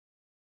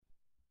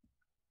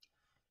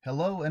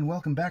Hello and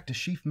welcome back to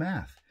Sheaff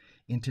Math.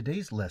 In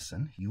today's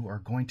lesson, you are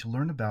going to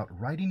learn about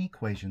writing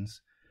equations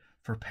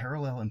for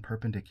parallel and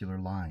perpendicular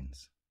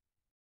lines.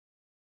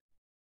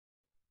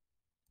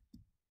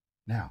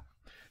 Now,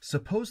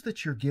 suppose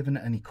that you're given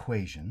an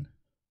equation,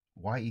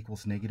 y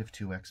equals negative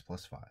 2x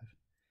plus 5,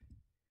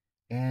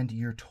 and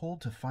you're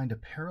told to find a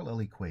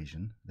parallel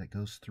equation that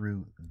goes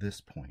through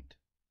this point,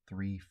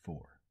 3,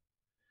 4.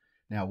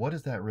 Now, what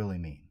does that really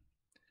mean?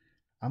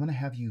 I'm going to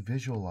have you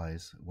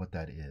visualize what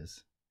that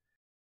is.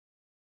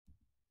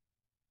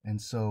 And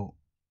so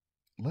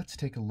let's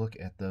take a look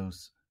at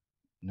those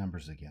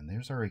numbers again.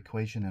 There's our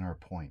equation and our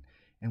point.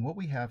 And what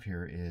we have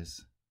here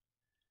is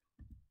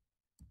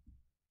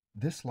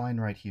this line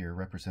right here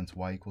represents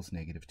y equals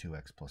negative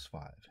 2x plus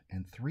 5.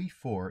 And 3,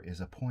 4 is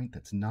a point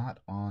that's not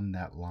on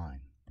that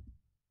line.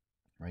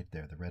 Right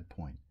there, the red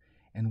point.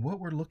 And what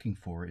we're looking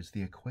for is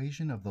the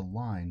equation of the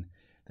line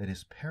that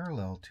is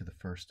parallel to the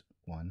first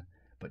one,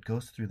 but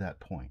goes through that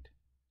point.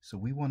 So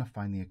we want to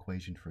find the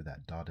equation for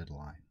that dotted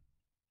line.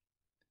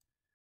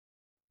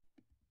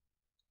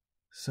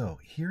 So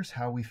here's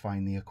how we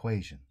find the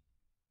equation.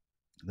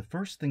 The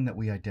first thing that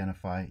we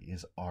identify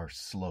is our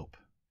slope.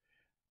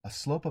 A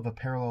slope of a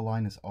parallel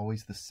line is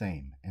always the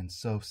same, and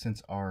so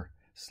since our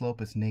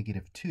slope is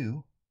negative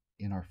 2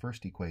 in our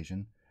first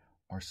equation,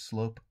 our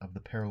slope of the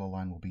parallel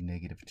line will be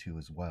negative 2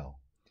 as well.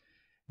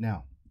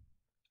 Now,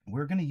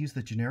 we're going to use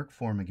the generic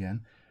form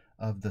again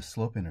of the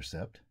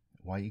slope-intercept.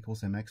 Y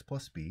equals mx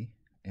plus b.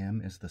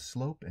 M is the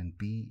slope and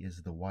b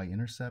is the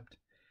y-intercept.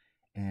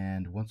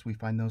 And once we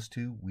find those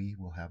two, we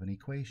will have an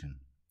equation.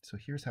 So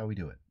here's how we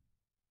do it.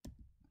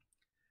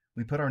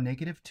 We put our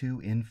negative 2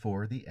 in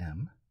for the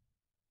m.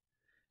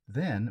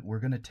 Then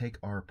we're going to take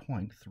our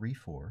point, 3,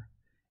 4,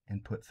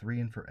 and put 3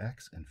 in for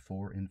x and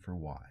 4 in for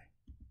y.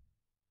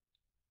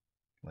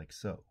 Like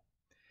so.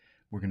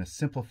 We're going to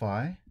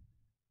simplify,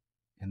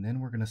 and then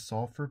we're going to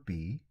solve for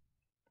b,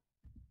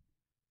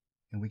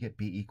 and we get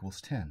b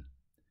equals 10.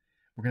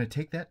 We're going to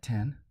take that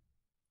 10,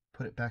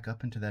 put it back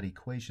up into that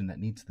equation that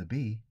needs the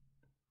b,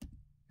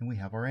 and we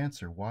have our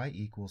answer, y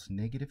equals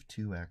negative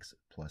 2x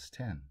plus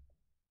 10.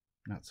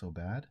 Not so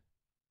bad.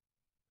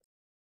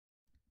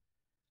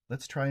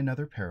 Let's try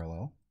another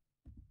parallel.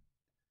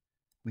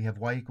 We have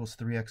y equals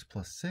 3x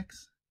plus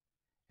 6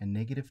 and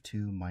negative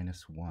 2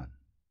 minus 1.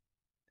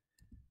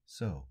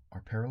 So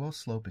our parallel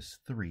slope is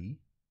 3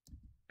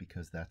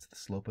 because that's the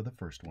slope of the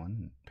first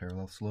one.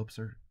 Parallel slopes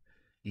are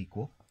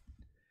equal.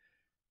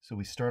 So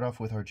we start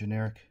off with our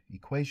generic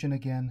equation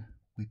again.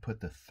 We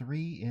put the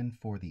 3 in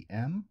for the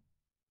m.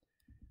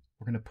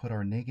 We're going to put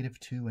our negative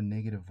 2 and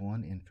negative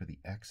 1 in for the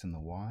x and the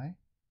y.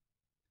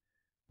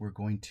 We're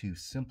going to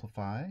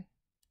simplify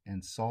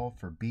and solve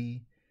for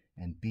b,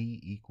 and b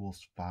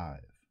equals 5.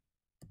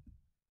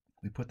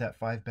 We put that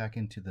 5 back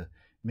into the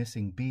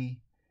missing b,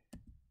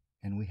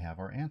 and we have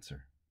our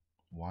answer.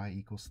 Y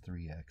equals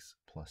 3x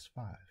plus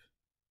 5.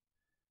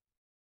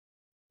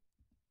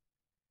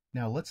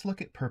 Now let's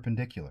look at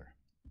perpendicular.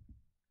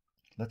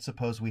 Let's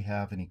suppose we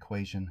have an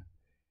equation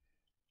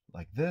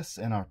like this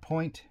and our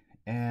point,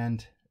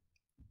 and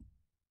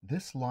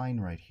this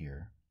line right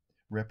here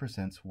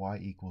represents y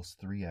equals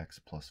 3x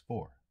plus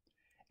 4.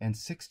 And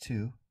 6,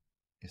 2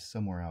 is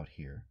somewhere out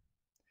here.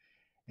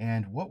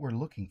 And what we're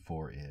looking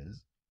for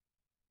is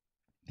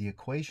the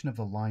equation of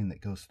the line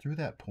that goes through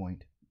that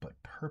point but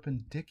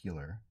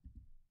perpendicular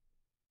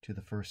to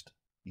the first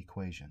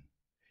equation.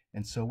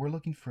 And so we're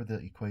looking for the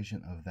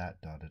equation of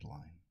that dotted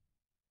line.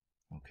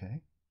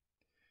 Okay?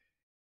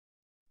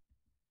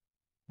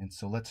 And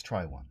so let's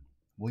try one.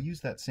 We'll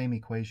use that same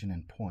equation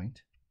in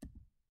point.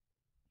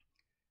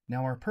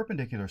 Now our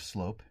perpendicular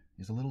slope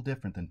is a little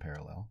different than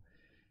parallel.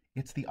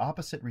 It's the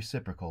opposite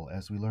reciprocal,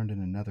 as we learned in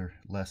another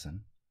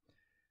lesson.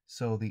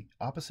 So the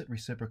opposite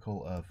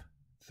reciprocal of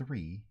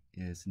 3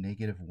 is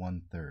negative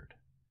 1/3.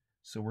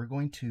 So we're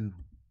going to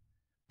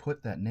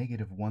put that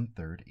negative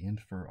 1/3 in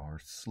for our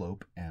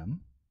slope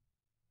m.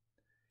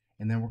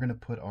 And then we're going to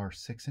put our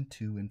 6 and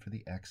 2 in for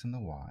the x and the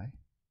y.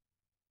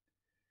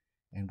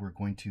 And we're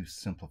going to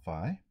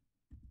simplify.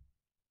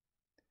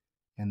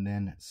 And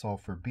then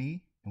solve for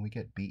b, and we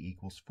get b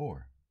equals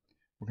 4.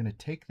 We're going to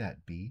take that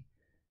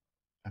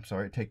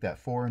take that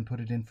 4 and put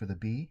it in for the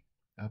b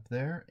up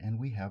there, and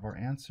we have our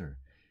answer.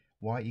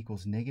 Y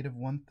equals negative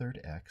 1/3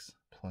 x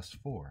plus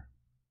 4.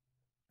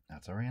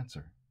 That's our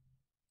answer.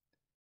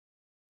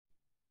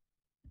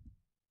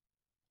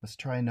 Let's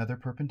try another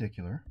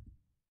perpendicular.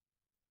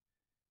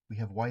 We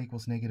have y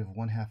equals negative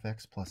 1/2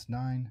 x plus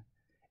 9,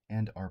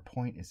 and our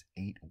point is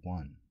 8,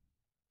 1.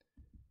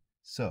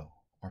 So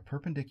our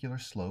perpendicular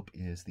slope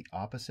is the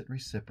opposite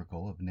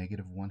reciprocal of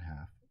negative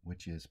 1/2,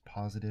 which is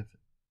positive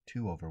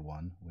 2 over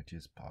 1, which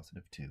is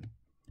positive 2.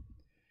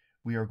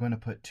 We are going to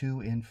put 2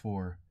 in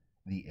for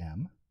the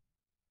m,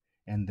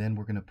 and then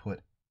we're going to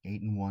put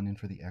 8 and 1 in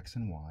for the x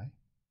and y.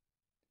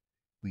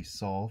 We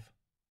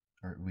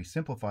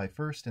simplify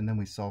first, and then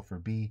we solve for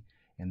b,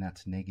 and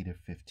that's negative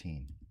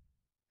 15.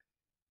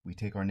 We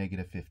take our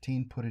negative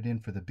 15, put it in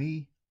for the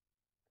b,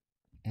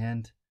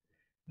 and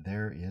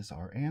there is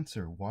our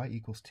answer, y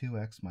equals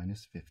 2x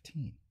minus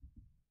 15.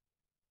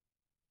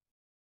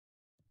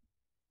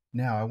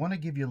 Now, I want to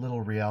give you a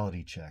little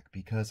reality check,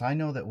 because I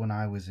know that when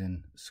I was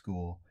in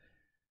school,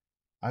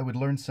 I would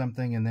learn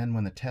something, and then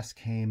when the test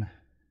came,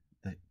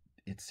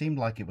 it seemed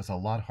like it was a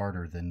lot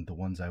harder than the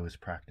ones I was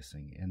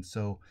practicing. And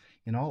so,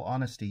 in all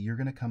honesty, you're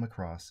going to come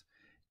across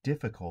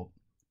difficult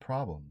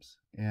problems.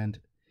 And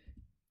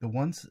the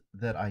ones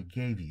that I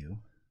gave you,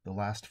 the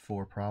last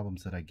 4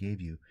 problems that I gave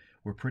you,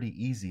 were pretty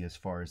easy as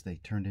far as they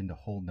turned into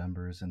whole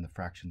numbers and the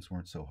fractions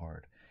weren't so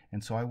hard.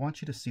 And so I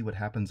want you to see what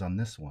happens on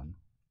this one.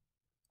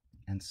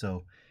 And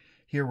so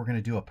here we're going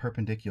to do a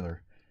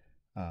perpendicular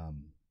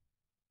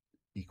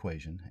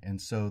equation.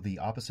 And so the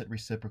opposite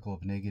reciprocal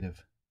of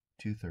negative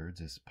 2/3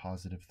 is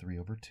positive 3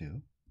 over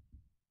 2.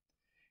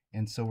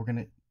 And so we're going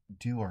to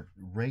do our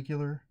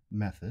regular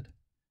method,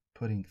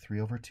 putting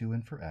 3 over 2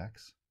 in for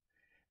x.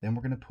 Then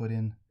we're going to put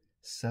in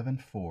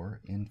 7/4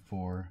 in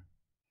for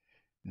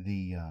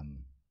the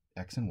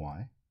x and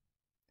y.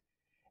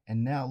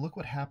 And now look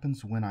what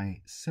happens when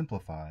I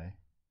simplify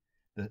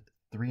the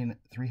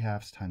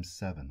 3/2 times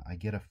 7. I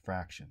get a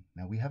fraction.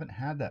 Now we haven't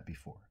had that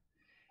before.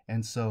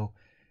 And so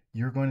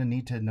you're going to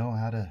need to know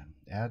how to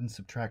add and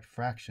subtract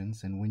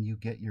fractions. And when you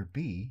get your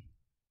b,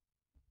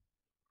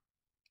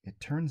 it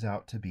turns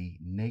out to be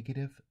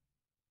negative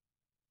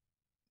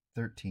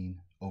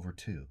 13 over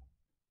 2.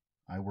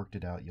 I worked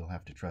it out. You'll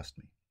have to trust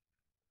me.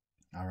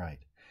 All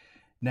right.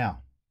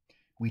 Now,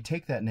 we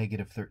take that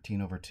negative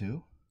 13 over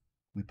 2.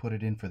 We put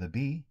it in for the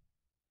b.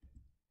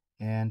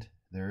 And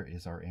there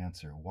is our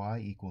answer. Y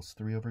equals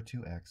 3 over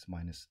 2x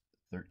minus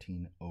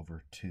 13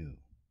 over 2.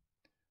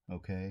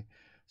 Okay?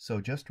 So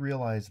just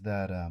realize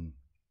that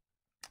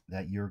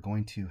that you're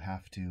going to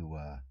have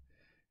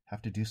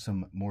to do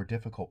some more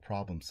difficult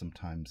problems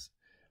sometimes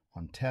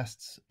on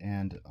tests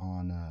and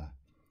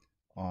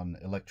on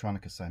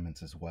electronic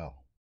assignments as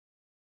well.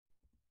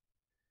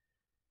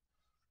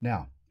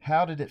 Now,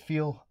 how did it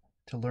feel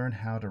to learn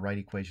how to write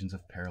equations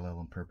of parallel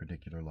and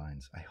perpendicular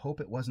lines? I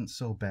hope it wasn't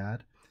so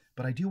bad,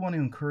 but I do want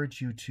to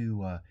encourage you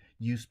to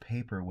use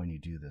paper when you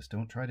do this.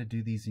 Don't try to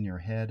do these in your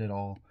head at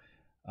all.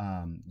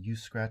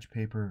 Use scratch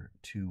paper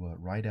to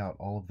write out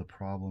all of the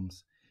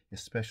problems,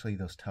 especially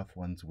those tough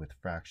ones with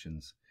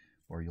fractions,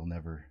 or you'll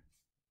never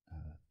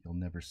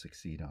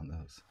succeed on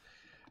those.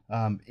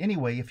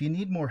 Anyway, if you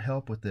need more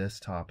help with this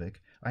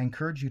topic, I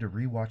encourage you to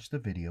rewatch the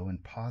video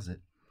and pause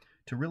it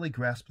to really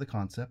grasp the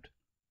concept.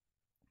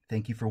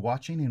 Thank you for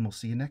watching, and we'll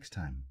see you next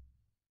time.